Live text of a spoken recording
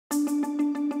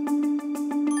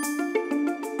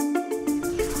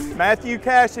Matthew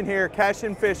Cashion here,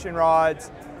 Cashion Fishing Rods.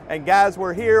 And guys,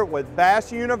 we're here with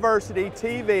Bass University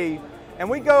TV, and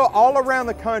we go all around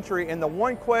the country, and the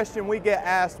one question we get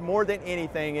asked more than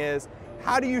anything is,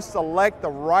 how do you select the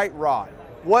right rod?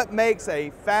 What makes a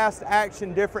fast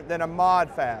action different than a mod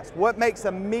fast? What makes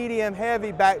a medium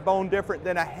heavy backbone different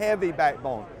than a heavy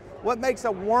backbone? What makes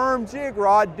a worm jig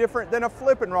rod different than a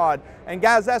flipping rod? And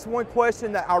guys, that's one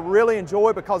question that I really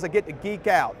enjoy because I get to geek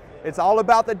out. It's all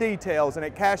about the details, and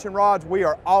at Cashion Rods, we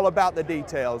are all about the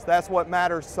details. That's what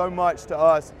matters so much to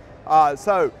us.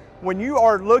 So when you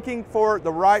are looking for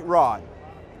the right rod,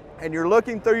 and you're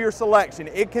looking through your selection,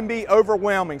 it can be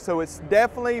overwhelming, so it's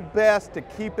definitely best to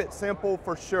keep it simple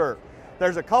for sure.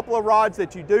 There's a couple of rods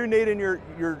that you do need in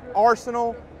your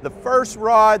arsenal. The first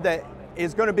rod that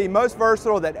is going to be most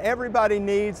versatile that everybody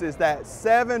needs is that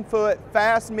 7-foot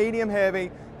fast medium heavy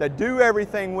that do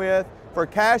everything with. For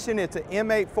Cashion, it's an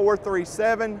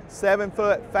M8437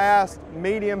 7-foot fast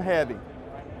medium heavy.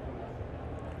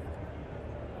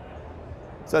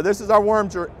 So this is our worm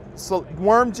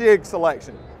jig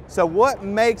selection. So what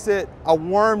makes it a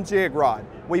worm jig rod?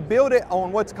 We build it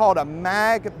on what's called a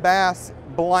mag bass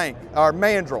blank or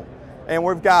mandrel. And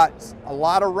we've got a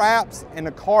lot of wraps and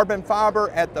a carbon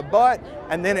fiber at the butt,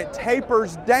 and then it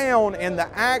tapers down in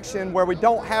the action where we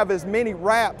don't have as many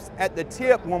wraps at the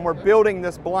tip when we're building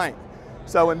this blank.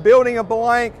 So in building a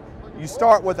blank, you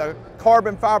start with a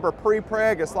carbon fiber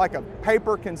pre-preg. It's like a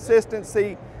paper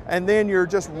consistency, and then you're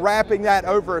just wrapping that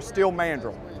over a steel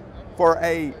mandrel. For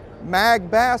a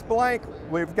mag bass blank,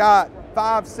 we've got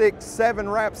 5, 6, 7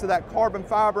 wraps of that carbon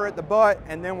fiber at the butt,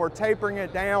 and then we're tapering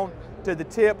it down to the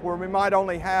tip where we might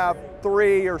only have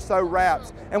 3 or so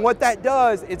wraps. And what that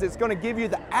does is it's going to give you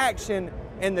the action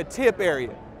in the tip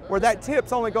area, where that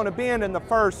tip's only going to bend in the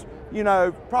first, you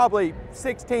know, probably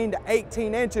 16 to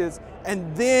 18 inches,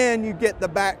 and then you get the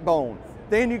backbone.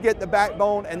 Then you get the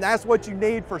backbone, and that's what you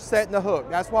need for setting the hook.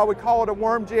 That's why we call it a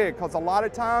worm jig, because a lot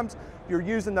of times you're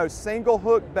using those single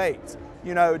hook baits,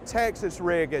 you know, Texas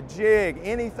rig, a jig,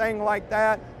 anything like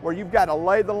that, where you've got to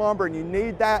lay the lumber and you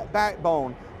need that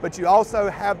backbone. But you also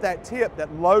have that tip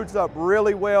that loads up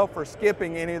really well for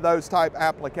skipping any of those type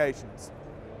applications.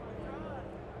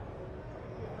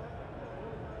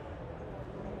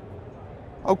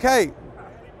 Okay,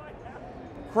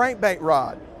 crankbait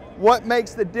rod. What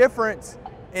makes the difference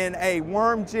in a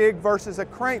worm jig versus a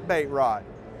crankbait rod?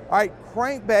 All right,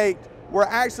 crankbait, we're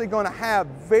actually going to have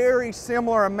very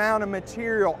similar amount of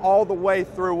material all the way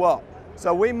through up.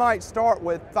 So we might start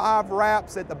with 5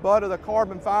 wraps at the butt of the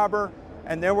carbon fiber,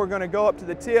 and then we're going to go up to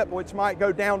the tip, which might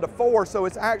go down to 4, so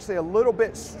it's actually a little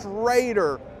bit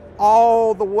straighter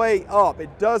all the way up.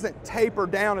 It doesn't taper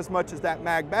down as much as that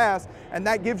mag bass, and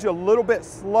that gives you a little bit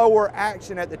slower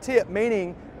action at the tip,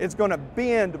 meaning it's going to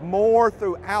bend more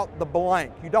throughout the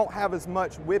blank. You don't have as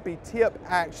much whippy tip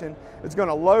action. It's going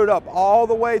to load up all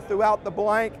the way throughout the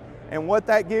blank, and what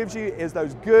that gives you is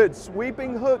those good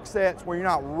sweeping hook sets where you're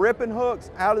not ripping hooks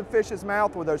out of the fish's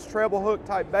mouth with those treble hook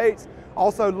type baits.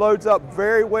 Also loads up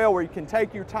very well where you can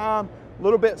take your time, a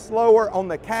little bit slower on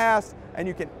the cast, and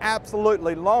you can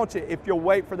absolutely launch it if you'll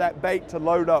wait for that bait to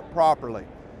load up properly.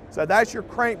 So that's your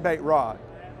crankbait rod.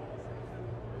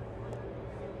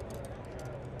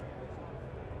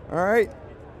 All right.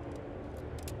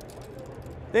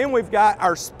 Then we've got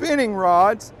our spinning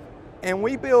rods, and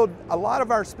we build a lot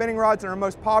of our spinning rods, and our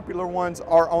most popular ones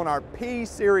are on our P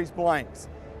series blanks.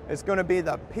 It's going to be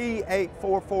the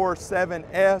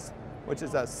P8447S, which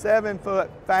is a 7-foot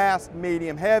fast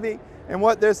medium heavy. And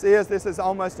what this is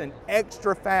almost an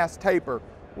extra fast taper,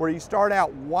 where you start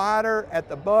out wider at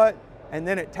the butt and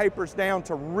then it tapers down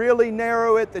to really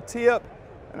narrow at the tip.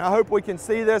 And I hope we can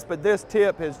see this, but this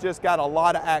tip has just got a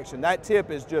lot of action. That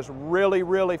tip is just really,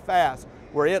 really fast,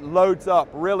 where it loads up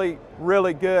really,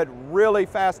 really good, really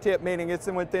fast tip, meaning it's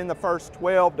within the first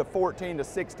 12 to 14 to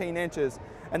 16 inches.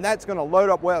 And that's going to load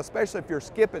up well, especially if you're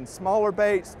skipping smaller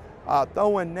baits,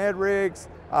 throwing Ned rigs,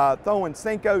 throwing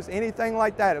Senkos, anything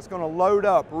like that. It's going to load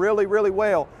up really, really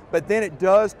well, but then it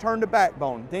does turn to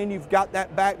backbone. Then you've got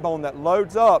that backbone that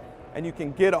loads up, and you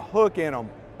can get a hook in them,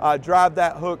 drive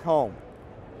that hook home.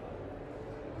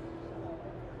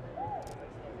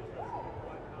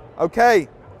 Okay,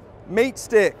 meat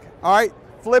stick. All right,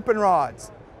 flipping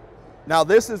rods. Now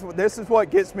this is what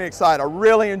gets me excited. I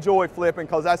really enjoy flipping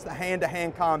because that's the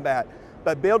hand-to-hand combat.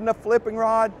 But building a flipping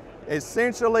rod,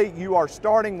 essentially you are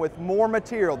starting with more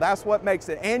material. That's what makes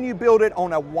it. And you build it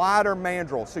on a wider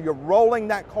mandrel. So you're rolling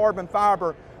that carbon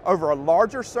fiber over a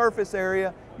larger surface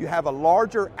area. You have a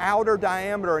larger outer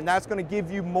diameter, and that's going to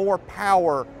give you more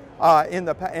power in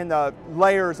the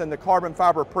layers and the carbon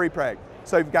fiber pre-preg.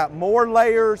 So you've got more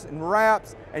layers and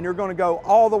wraps, and you're going to go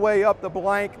all the way up the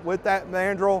blank with that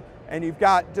mandrel, and you've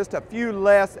got just a few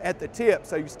less at the tip.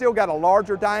 So you've still got a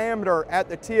larger diameter at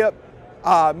the tip,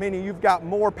 meaning you've got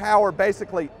more power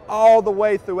basically all the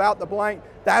way throughout the blank.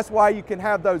 That's why you can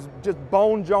have those just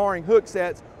bone-jarring hook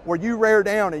sets where you rear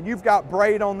down and you've got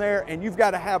braid on there and you've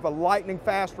got to have a lightning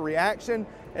fast reaction,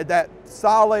 and that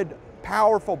solid,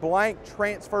 powerful blank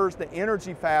transfers the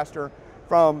energy faster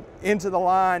from into the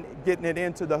line, getting it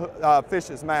into the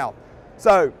fish's mouth.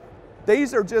 So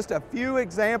these are just a few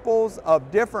examples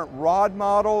of different rod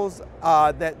models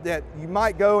that you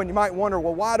might go and you might wonder,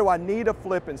 well, why do I need a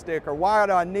flipping stick, or why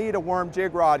do I need a worm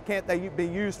jig rod? Can't they be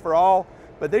used for all?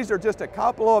 But these are just a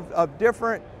couple of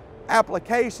different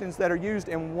applications that are used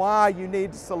and why you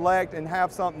need to select and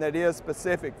have something that is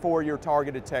specific for your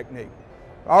targeted technique.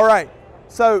 All right.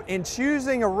 So in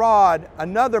choosing a rod,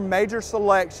 another major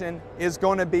selection is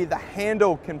going to be the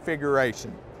handle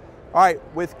configuration. All right,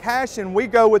 with Cashion, we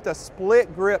go with a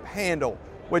split grip handle,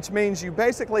 which means you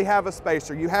basically have a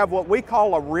spacer. You have what we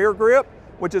call a rear grip,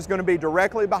 which is going to be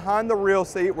directly behind the reel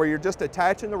seat where you're just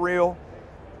attaching the reel.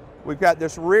 We've got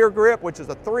this rear grip, which is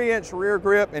a 3-inch rear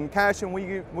grip. In Cashion,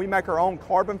 we make our own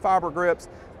carbon fiber grips.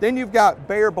 Then you've got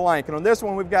bare blank, and on this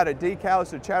one we've got a decal.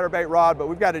 It's a chatterbait rod, but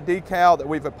we've got a decal that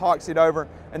we've epoxied over,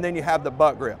 and then you have the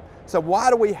butt grip. So why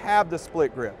do we have the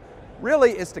split grip?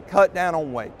 Really, it's to cut down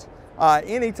on weight.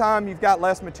 Anytime you've got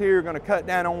less material, you're going to cut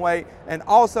down on weight, and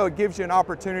also it gives you an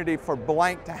opportunity for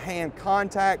blank to hand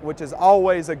contact, which is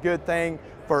always a good thing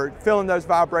for feeling those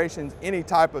vibrations, any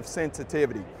type of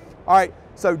sensitivity. All right,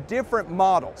 so different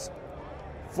models.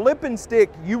 Flipping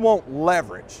stick, you want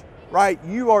leverage, right?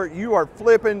 You are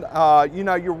flipping, you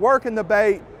know, you're working the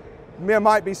bait, you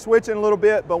might be switching a little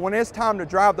bit, but when it's time to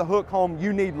drive the hook home,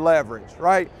 you need leverage,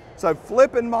 right? So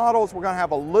flipping models, we're going to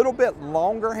have a little bit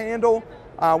longer handle.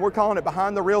 We're calling it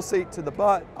behind the reel seat to the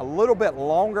butt, a little bit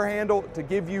longer handle to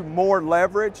give you more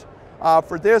leverage.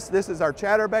 For this is our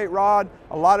chatterbait rod.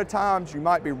 A lot of times you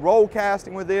might be roll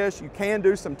casting with this. You can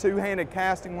do some two-handed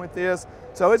casting with this.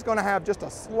 So it's going to have just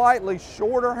a slightly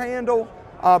shorter handle,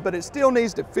 but it still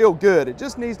needs to feel good. It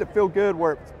just needs to feel good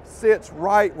where it sits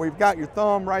right, where you've got your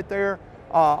thumb right there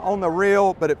on the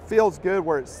reel, but it feels good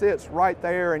where it sits right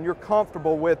there and you're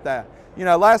comfortable with that. You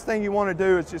know, last thing you want to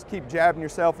do is just keep jabbing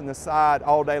yourself in the side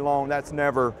all day long. That's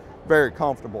never very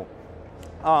comfortable.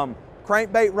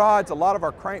 Crankbait rods, a lot of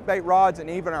our crankbait rods and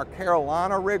even our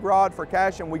Carolina rig rod for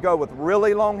Cashion, we go with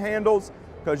really long handles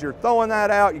because you're throwing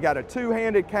that out. You got a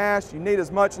two-handed cast, you need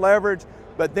as much leverage,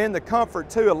 but then the comfort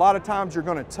too, a lot of times you're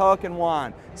going to tuck and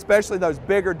wind, especially those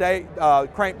bigger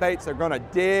crankbaits. They're going to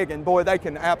dig, and boy, they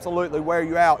can absolutely wear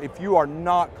you out if you are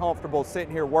not comfortable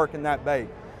sitting here working that bait.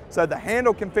 So the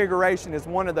handle configuration is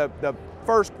one of the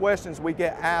first questions we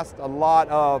get asked a lot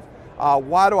of.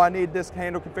 Why do I need this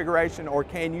handle configuration, or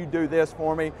can you do this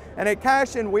for me? And at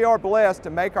Cashion, we are blessed to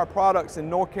make our products in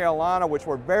North Carolina, which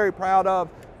we're very proud of,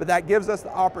 but that gives us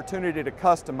the opportunity to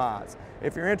customize.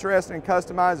 If you're interested in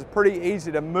customizing, it's pretty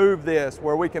easy to move this,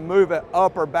 where we can move it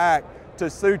up or back to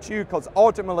suit you, because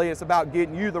ultimately it's about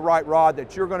getting you the right rod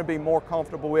that you're going to be more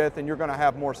comfortable with and you're going to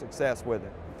have more success with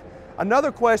it.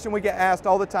 Another question we get asked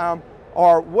all the time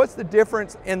are, what's the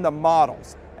difference in the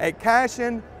models? At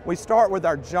Cashion, we start with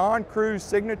our John Cruz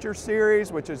Signature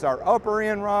Series, which is our upper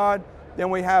end rod. Then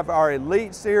we have our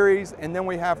Elite Series, and then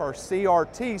we have our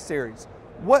CRT Series.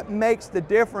 What makes the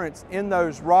difference in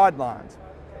those rod lines?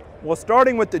 Well,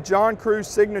 starting with the John Cruz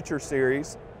Signature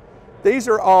Series, these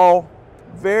are all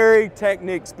very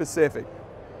technique specific.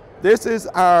 This is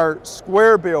our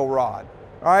square bill rod,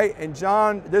 right? And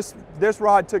John, this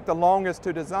rod took the longest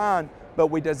to design, but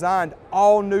we designed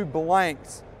all new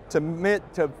blanks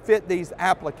to fit these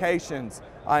applications.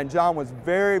 And John was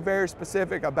very, very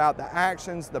specific about the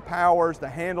actions, the powers, the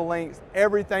handle lengths,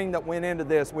 everything that went into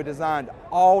this. We designed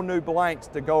all new blanks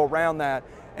to go around that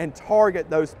and target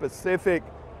those specific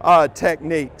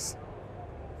techniques.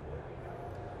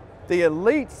 The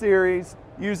Elite Series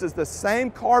uses the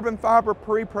same carbon fiber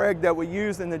pre-preg that we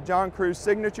use in the John Cruz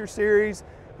Signature Series.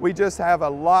 We just have a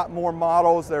lot more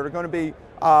models that are going to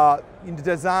be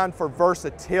designed for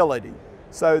versatility.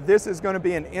 So this is going to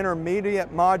be an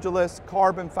intermediate modulus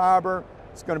carbon fiber.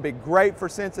 It's going to be great for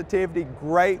sensitivity,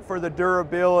 great for the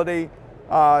durability.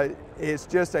 It's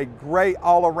just a great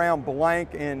all-around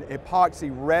blank and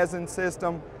epoxy resin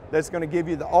system that's going to give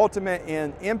you the ultimate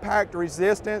in impact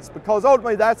resistance, because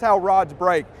ultimately that's how rods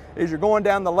break. Is you're going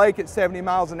down the lake at 70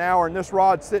 miles an hour and this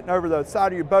rod's sitting over the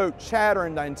side of your boat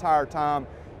chattering the entire time.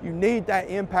 you need that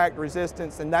impact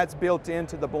resistance, and that's built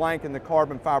into the blank and the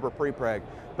carbon fiber prepreg.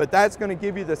 But that's going to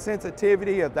give you the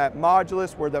sensitivity of that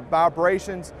modulus where the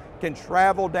vibrations can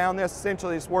travel down this.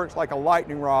 Essentially, this works like a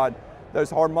lightning rod. Those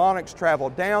harmonics travel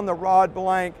down the rod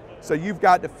blank, so you've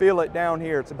got to feel it down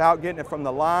here. It's about getting it from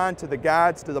the line to the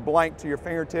guides to the blank to your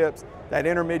fingertips. That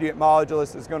intermediate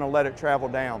modulus is going to let it travel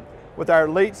down. With our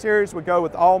Elite series, we go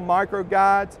with all micro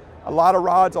guides. A lot of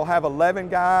rods will have 11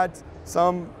 guides.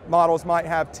 Some models might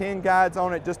have 10 guides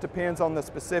on it, just depends on the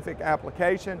specific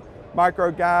application.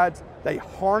 Micro guides, they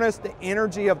harness the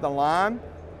energy of the line.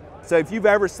 So if you've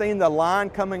ever seen the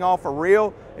line coming off a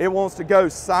reel, it wants to go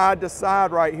side to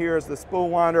side right here as the spool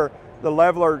winder, the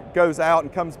leveler goes out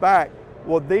and comes back.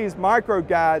 Well, these micro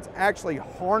guides actually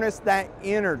harness that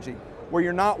energy where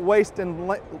you're not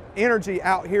wasting energy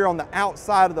out here on the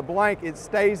outside of the blank. It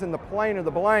stays in the plane of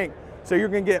the blank. So you're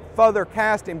going to get further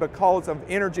casting because of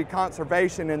energy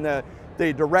conservation in the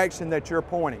direction that you're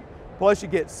pointing. Plus you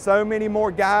get so many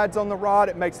more guides on the rod,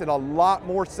 it makes it a lot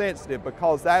more sensitive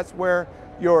because that's where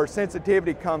your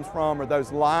sensitivity comes from, or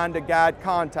those line to guide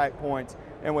contact points.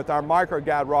 And with our micro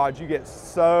guide rods, you get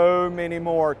so many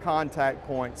more contact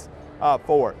points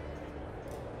for it.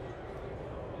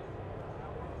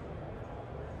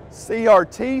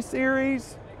 CRT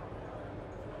series,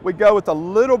 we go with a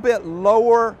little bit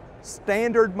lower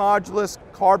standard modulus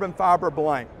carbon fiber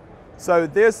blank. So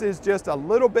this is just a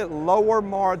little bit lower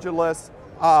modulus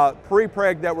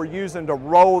prepreg that we're using to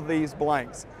roll these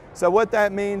blanks. So what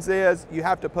that means is you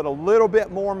have to put a little bit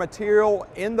more material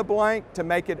in the blank to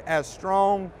make it as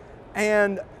strong,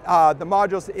 and the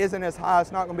modulus isn't as high.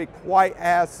 It's not going to be quite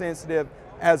as sensitive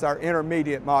as our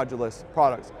intermediate modulus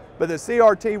products. But the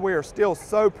CRT, we are still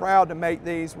so proud to make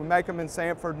these. We make them in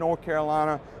Sanford, North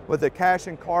Carolina with the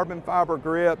Cashion carbon fiber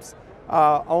grips.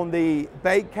 On the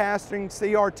bait casting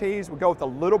CRTs, we go with a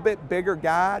little bit bigger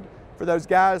guide for those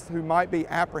guys who might be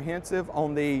apprehensive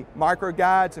on the micro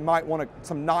guides and might want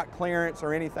some knot clearance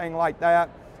or anything like that.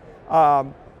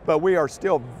 But we are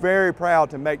still very proud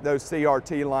to make those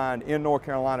CRT line in North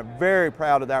Carolina. Very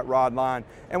proud of that rod line.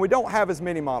 And we don't have as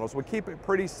many models. We keep it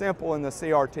pretty simple in the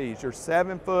CRTs. Your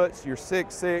 7-foots, your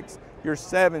 6.6, your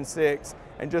 7.6,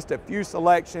 and just a few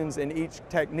selections in each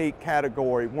technique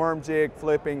category: worm jig,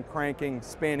 flipping, cranking,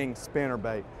 spinning,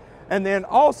 spinnerbait. And then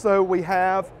also we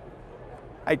have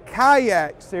a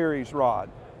kayak series rod.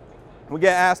 We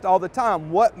get asked all the time,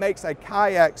 what makes a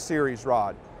kayak series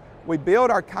rod? We build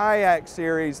our kayak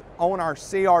series on our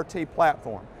CRT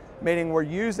platform, meaning we're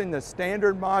using the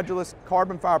standard modulus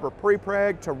carbon fiber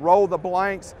prepreg to roll the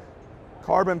blanks,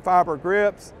 carbon fiber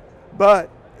grips,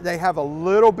 but they have a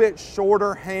little bit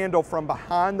shorter handle from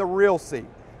behind the reel seat.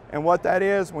 And what that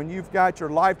is, when you've got your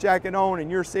life jacket on and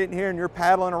you're sitting here and you're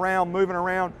paddling around, moving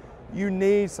around, you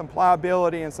need some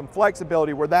pliability and some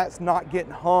flexibility where that's not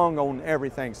getting hung on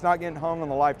everything. It's not getting hung on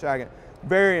the life jacket.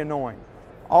 Very annoying.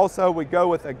 Also, we go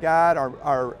with a guide,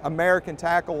 our American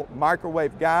Tackle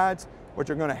microwave guides, which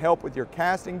are going to help with your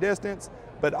casting distance,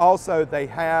 but also they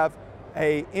have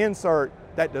an insert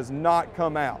that does not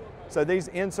come out. So these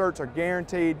inserts are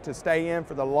guaranteed to stay in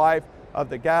for the life of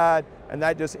the guide, and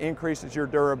that just increases your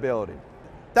durability.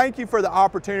 Thank you for the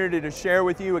opportunity to share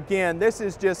with you. Again, this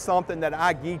is just something that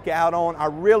I geek out on. I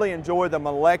really enjoy the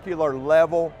molecular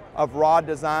level of rod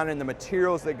design and the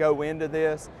materials that go into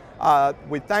this.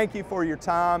 We thank you for your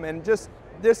time, and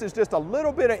this is just a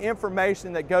little bit of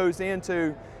information that goes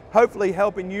into hopefully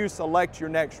helping you select your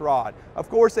next rod. Of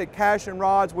course, at Cashion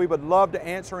Rods, we would love to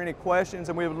answer any questions,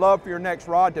 and we would love for your next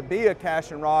rod to be a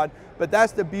Cashion rod, but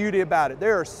that's the beauty about it.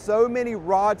 There are so many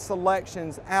rod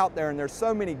selections out there, and there's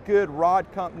so many good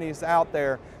rod companies out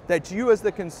there that you as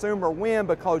the consumer win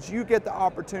because you get the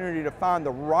opportunity to find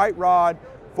the right rod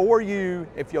for you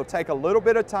if you'll take a little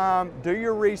bit of time, do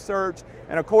your research,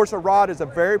 and of course a rod is a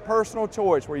very personal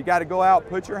choice where you got to go out,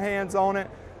 put your hands on it,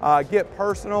 get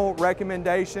personal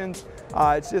recommendations.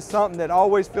 It's just something that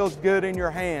always feels good in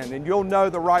your hand, and you'll know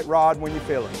the right rod when you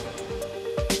feel it.